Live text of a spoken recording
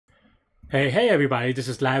Hey everybody, this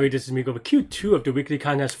is Larry. This is me with Q2 of the weekly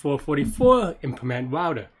contest 444 Implement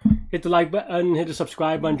Router. Hit the like button, hit the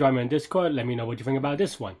subscribe button, join me on Discord, let me know what you think about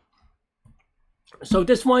this one. So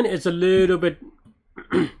this one is a little bit,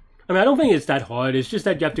 I don't think it's that hard. It's just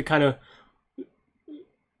that you have to kind of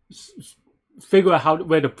figure out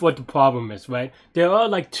what the problem is, right? There are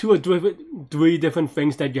like two or three different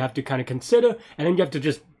things that you have to kind of consider, and then you have to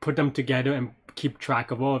just put them together and keep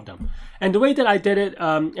track of all of them. And the way that I did it,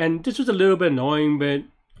 and this was a little bit annoying, but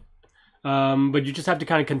you just have to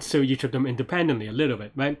kind of consider each of them independently a little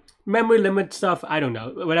bit, right? Memory limit stuff, I don't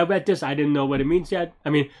know. When I read this, I didn't know what it means yet.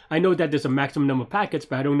 I mean, I know that there's a maximum number of packets,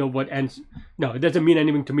 but I don't know what ends. No, it doesn't mean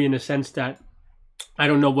anything to me in the sense that I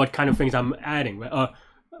don't know what kind of things I'm adding, right? Or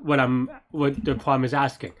what the problem is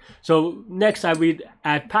asking. So next I read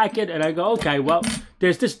add packet, and I go, okay, well,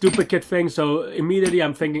 there's this duplicate thing, so immediately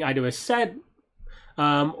I'm thinking either a set,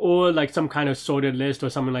 or like some kind of sorted list or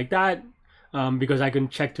something like that, because I can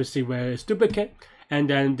check to see where it's duplicate, and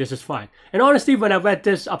then this is fine. And honestly, when I read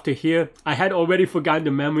this up to here, I had already forgotten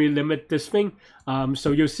to memory limit this thing.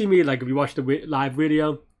 So you'll see me, like if you watch the live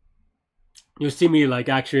video, you'll see me like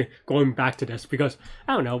actually going back to this, because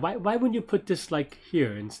I don't know, why wouldn't you put this like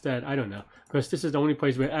here instead? I don't know, because this is the only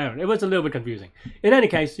place where, I don't know, it was a little bit confusing. In any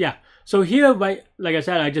case, yeah, so here, right, like I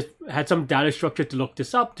said, I just had some data structure to look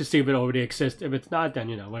this up to see if it already exists. If it's not, then,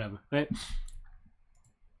 you know, whatever, right?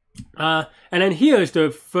 And then here is the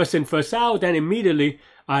first in, first out. Then immediately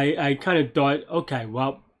I kind of thought, okay,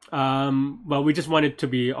 well, we just want it to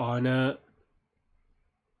be on a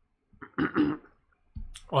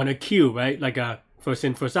on a queue, right? Like a first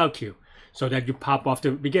in, first out queue, so that you pop off the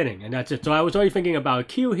beginning, and that's it. So I was already thinking about a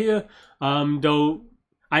queue here, though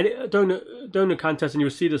I during the contest, and you'll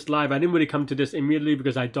see this live, I didn't really come to this immediately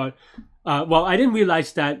because I thought, well, I didn't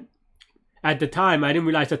realize that at the time, I didn't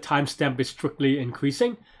realize the timestamp is strictly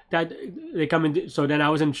increasing, that they come in, so then I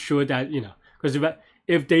wasn't sure that, you know, because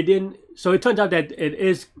if they didn't, so it turns out that it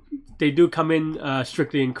is, they do come in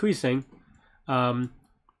strictly increasing,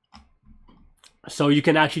 so you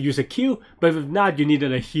can actually use a queue, but if not, you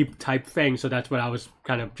needed a heap type thing. So that's what I was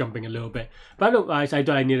kind of jumping a little bit. But otherwise, I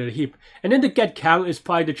thought I needed a heap. And then the get count is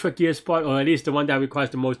probably the trickiest part, or at least the one that requires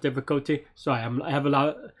the most difficulty. Sorry, I have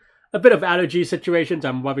a bit of allergy situations.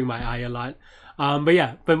 I'm rubbing my eye a lot. But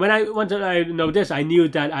yeah, but once I know this, I knew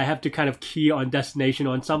that I have to kind of key on destination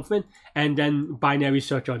on something, and then binary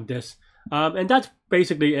search on this. And that's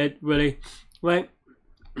basically it, really, right?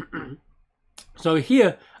 So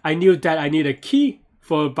here, I knew that I need a key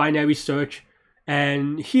for binary search,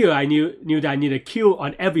 and here I knew that I need a queue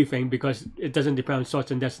on everything because it doesn't depend on source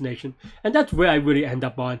and destination, and that's where I really end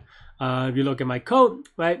up on. If you look at my code,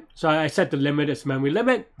 right? So I set the limit as memory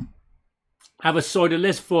limit. I have a sorted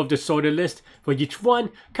list full of the sorted list for each one,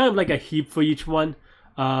 kind of like a heap for each one.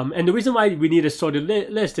 And the reason why we need a sorted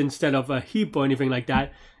list instead of a heap or anything like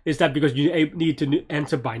that is that because you need to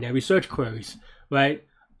answer binary search queries, right?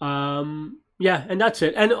 Yeah, and that's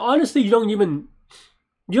it. And honestly, you don't need it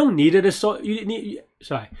you don't need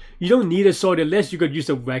a sorted list. You could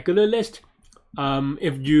use a regular list.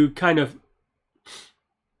 If you kind of,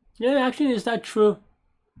 yeah, actually, is that true?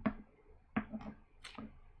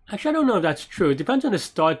 Actually, I don't know if that's true. It depends on the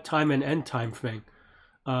start time and end time thing.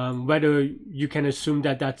 Whether you can assume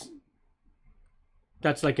that that's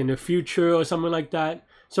like in the future or something like that.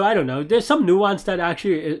 So I don't know. There's some nuance that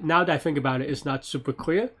actually, now that I think about it, is not super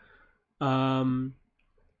clear.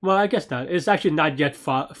 Well, I guess not. It's actually not yet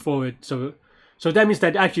far forward. So that means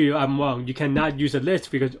that actually I'm wrong. You cannot use a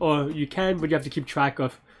list because, or you can, but you have to keep track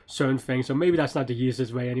of certain things. So maybe that's not the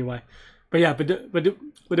easiest way anyway. But yeah, but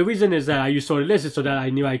the reason is that I use sorted lists is so that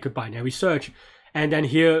I knew I could binary search. And then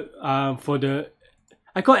here, for the,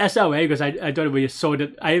 I call it SLA because I thought it would be a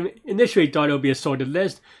sorted, I initially thought it would be a sorted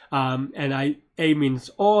list, and A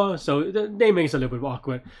means or, so the naming is a little bit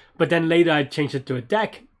awkward. But then later I changed it to a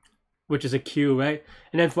deck, which is a queue, right?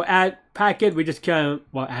 And then for add packet, we just kind of,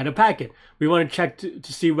 well, add a packet. We want to check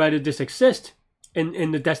to see whether this exists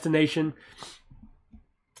in the destination,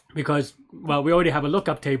 because, well, we already have a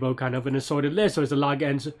lookup table kind of in a sorted list, so it's a log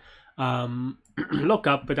ends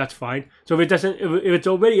lookup, but that's fine. So if it doesn't, if it's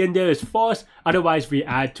already in there, it's false. Otherwise, we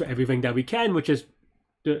add to everything that we can, which is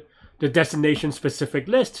the destination specific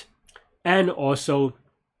list, and also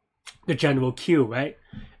the general queue, right?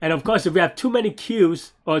 And of course, if we have too many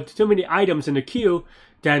queues or too many items in the queue,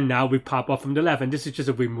 then now we pop off from the left, and this is just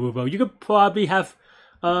a removal. You could probably have,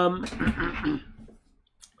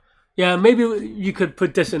 yeah, maybe you could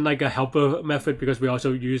put this in like a helper method, because we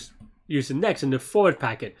also use it next in the forward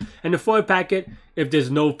packet. And the forward packet, if there's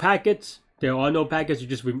no packets, there are no packets, you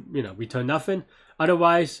just return nothing.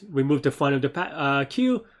 Otherwise, we move the front of the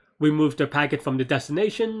queue, we move the packet from the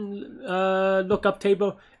destination lookup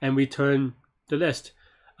table and return the list.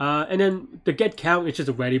 And then the get count is just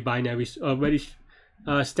a very binary,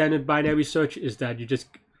 standard binary search. Is that you just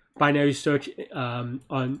binary search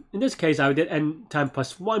on, in this case I did n time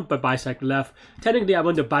plus 1, but bisect left. Technically I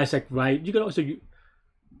want to bisect right. You can also,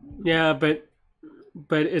 yeah, but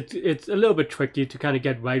it's a little bit tricky to kind of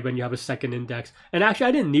get right when you have a second index. And actually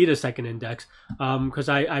I didn't need a second index because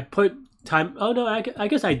I put time, oh no, I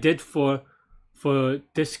guess I did for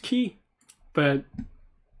this key, but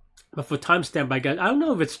for timestamp I guess, I don't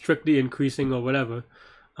know if it's strictly increasing or whatever.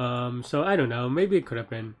 So I don't know, maybe it could have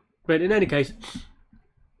been, but in any case,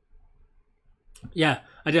 yeah,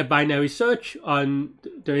 I did a binary search on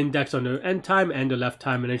the index on the end time and the left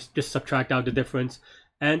time, and I just subtract out the difference,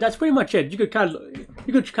 and that's pretty much it. You could kind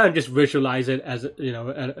of just visualize it as, you know,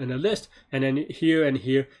 in a list, and then here and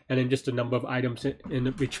here, and then just the number of items in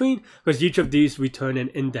between, because each of these return an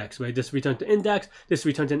index, right? This returns the index, this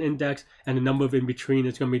returns an index, and the number of in between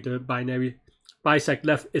is going to be the binary. Bisect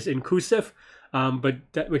left is inclusive, but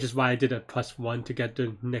which is why I did a +1 to get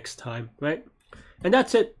the next time, right? And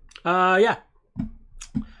that's it. Yeah.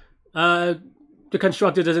 The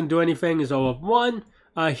constructor doesn't do anything, is O of 1.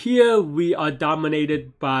 Here we are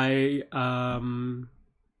dominated by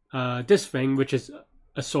this thing, which is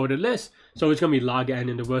a sorted list, so it's going to be log n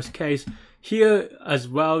in the worst case. Here as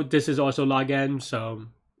well, this is also log n, so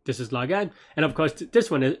this is log n, and of course this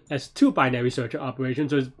one has 2 binary search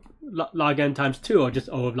operations, so it's log n times 2, or just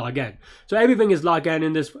O of log n. So everything is log n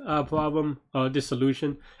in this problem, or this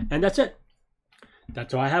solution, and that's it.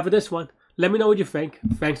 That's all I have for this one. Let me know what you think.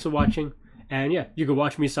 Thanks for watching. And yeah, you can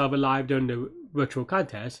watch me solve it live during the virtual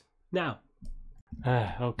contest now.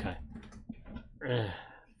 Okay.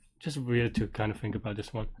 Just weird to kind of think about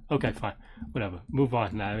this one. Okay, fine. Whatever. Move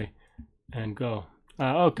on, Larry. And go.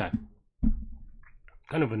 Okay.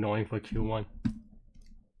 Kind of annoying for Q1.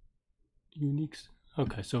 Uniques.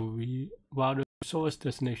 Okay, so we router source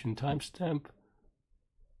destination timestamp.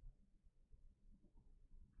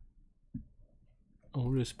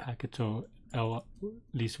 Oldest packet or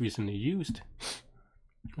least recently used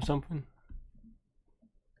or something.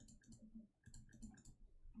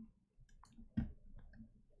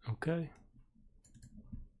 Okay.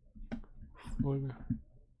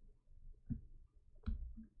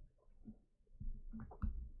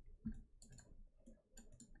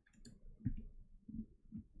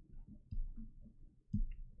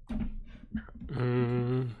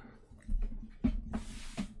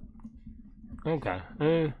 Okay.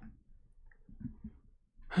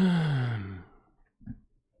 I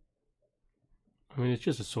mean, it's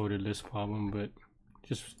just a sorted list problem, but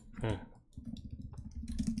just right.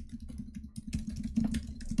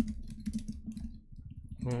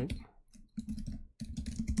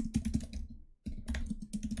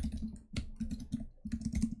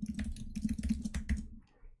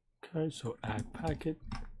 Okay, so add packet.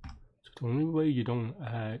 So the only way you don't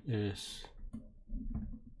add is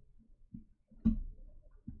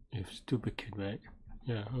if duplicate, right?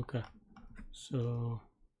 Yeah, okay. So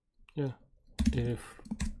yeah, if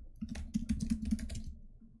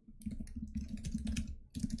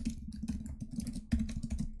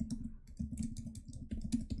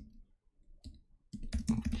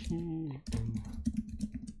key and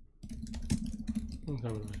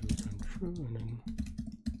that was return true, and then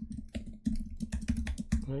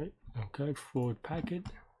right, okay, forward packet,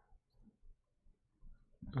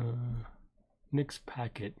 next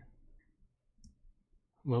packet.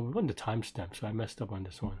 Well, we want the timestamp, so I messed up on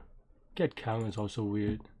this one. Get count is also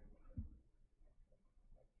weird.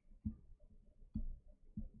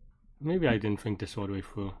 Maybe I didn't think this all the way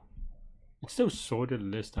through. It's still sorted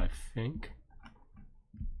list, I think.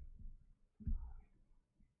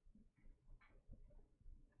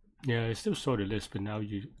 Yeah, it's still sorted list, but now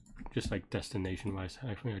you just like destination wise.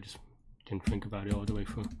 I think I just didn't think about it all the way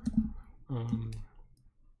through.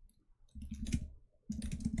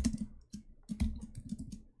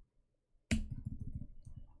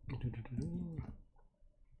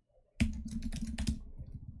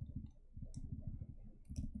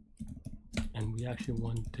 And we actually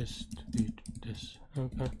want this to be this.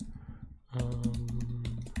 Okay.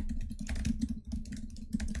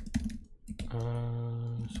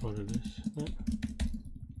 Sort of this.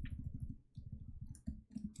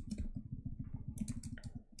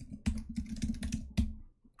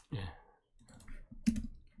 Yeah.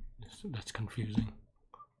 That's confusing.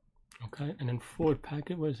 Okay, and then forward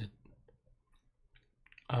packet, where is it?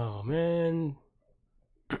 Oh man.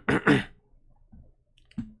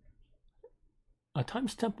 A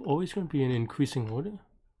timestamp always going to be in increasing order?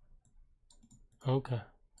 Okay.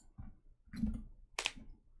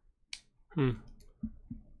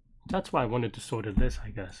 That's why I wanted to sort of this,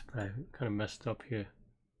 I guess, but I kind of messed up here.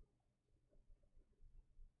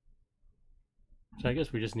 So I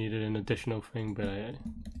guess we just needed an additional thing, but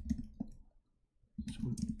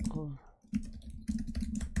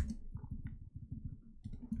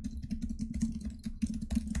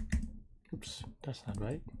oops, that's not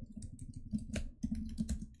right.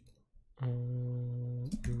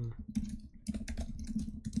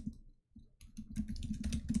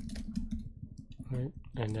 Right,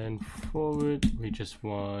 and then forward, we just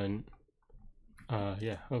want,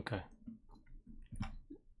 yeah, okay.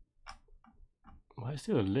 Why is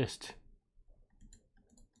there a list?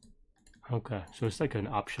 Okay, so it's like an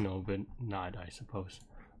optional, but not, I suppose.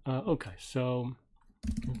 Okay, so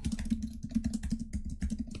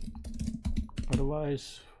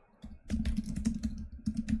otherwise,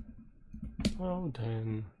 well,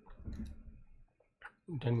 then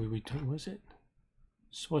we return, was it?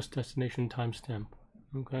 Source destination timestamp.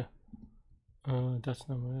 Okay. That's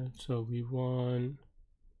not right. So we want.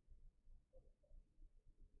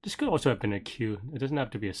 This could also have been a queue. It doesn't have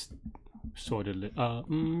to be a sorted list.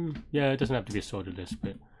 Yeah, it doesn't have to be a sorted list,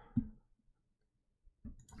 but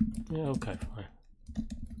yeah, okay, fine.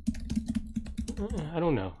 I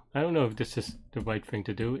don't know. I don't know if this is the right thing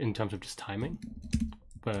to do in terms of just timing,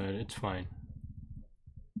 but it's fine.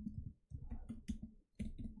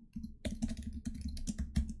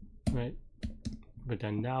 Right, but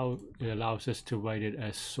then now it allows us to write it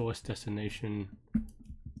as source destination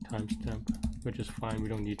timestamp, which is fine. We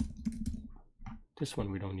don't need this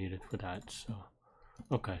one. We don't need it for that. So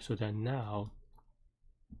okay, so then now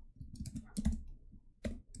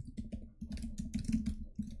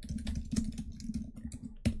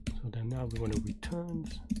we want to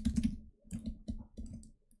returns.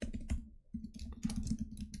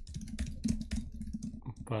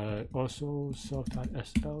 But also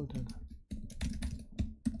self.sl then.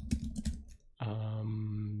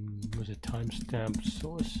 Was it timestamp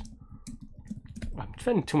source? I'm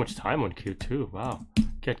spending too much time on Q2. Wow.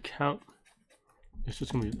 Get count. It's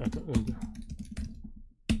just gonna be.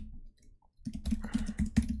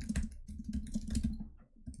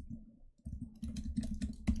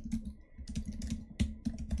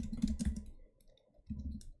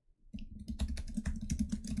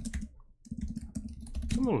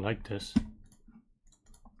 Something like this.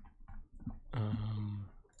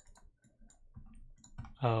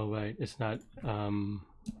 Oh right, it's not. I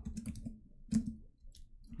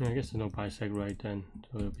guess there's no bisect right then,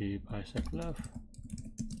 so it'll be bisect left.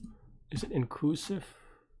 Is it inclusive?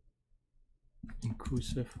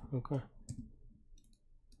 Inclusive, okay.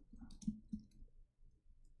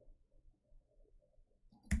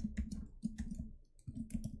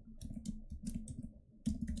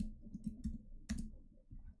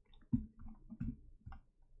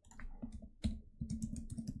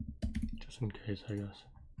 Just in case, I guess.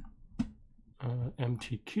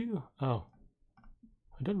 MTQ. Oh.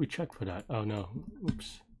 Why did we check for that? Oh no.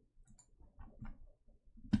 Oops.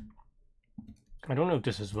 I don't know if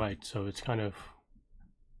this is right, so it's kind of.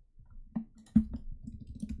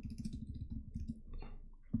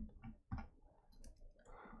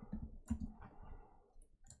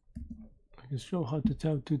 It's so hard to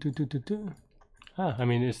tell. Ah, I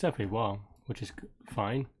mean, it's definitely wrong, which is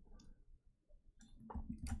fine.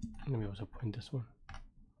 Let me also print this one.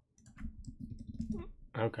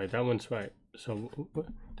 Okay, that one's right. So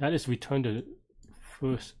that is return the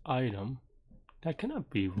first item. That cannot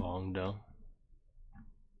be wrong though.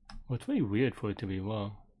 Well, it's very weird for it to be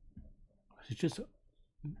wrong. It's just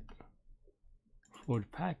for the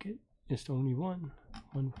packet. It's the only one.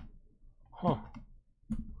 Huh.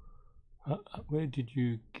 Where did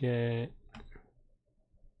you get?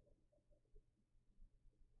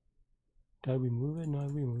 Did I remove it? No, I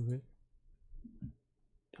remove it.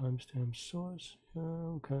 Timestamp source. Yeah,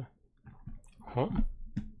 okay. Huh?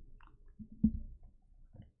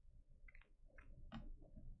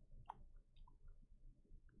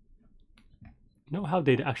 You know how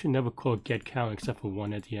they actually never call get count except for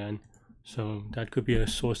one at the end, so that could be a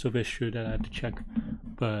source of issue that I have to check.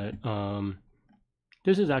 But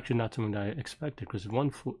this is actually not something that I expected, because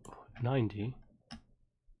 190.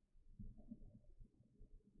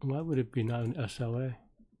 Why would it be not an SLA?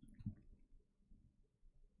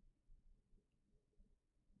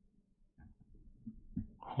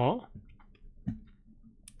 Huh?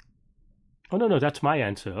 Oh no, that's my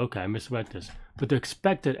answer. Okay, I misread this. But the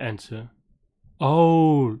expected answer.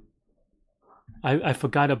 Oh, I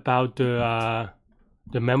forgot about the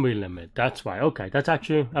memory limit. That's why. Okay, that's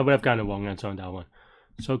actually, I would have gotten a wrong answer on that one.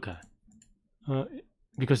 It's okay.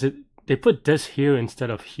 Because They put this here instead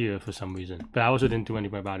of here for some reason, but I also didn't do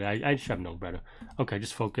anything about it. I should have known better. Okay,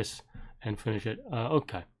 just focus and finish it.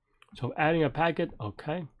 Okay, so adding a packet.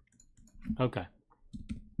 Okay, okay.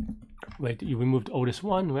 Wait, you removed oldest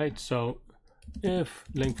one, right? So if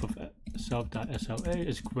length of self.sla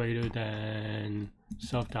is greater than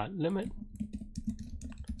self.limit,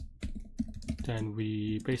 then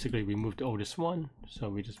we basically remove the oldest one. So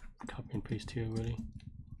we just copy and paste here, really.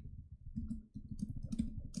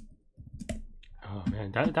 Oh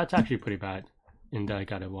man, that's actually pretty bad in that I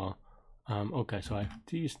got it wrong. Okay, so I have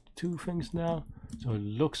these two things now, so it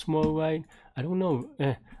looks more right. I don't know.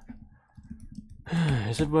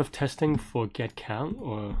 Is it worth testing for get count,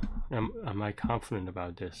 or am I confident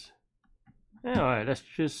about this? Yeah, all right, let's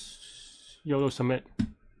just YOLO submit.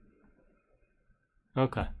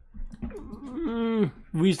 Okay.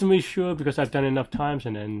 Reasonably sure because I've done it enough times,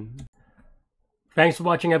 and then. Thanks for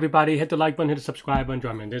watching, everybody. Hit the like button, hit the subscribe button,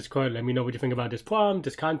 join me on Discord. Let me know what you think about this problem,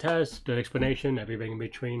 this contest, the explanation, everything in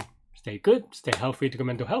between. Stay good, stay healthy to your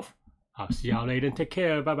mental health. I'll see y'all later and take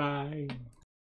care. Bye-bye.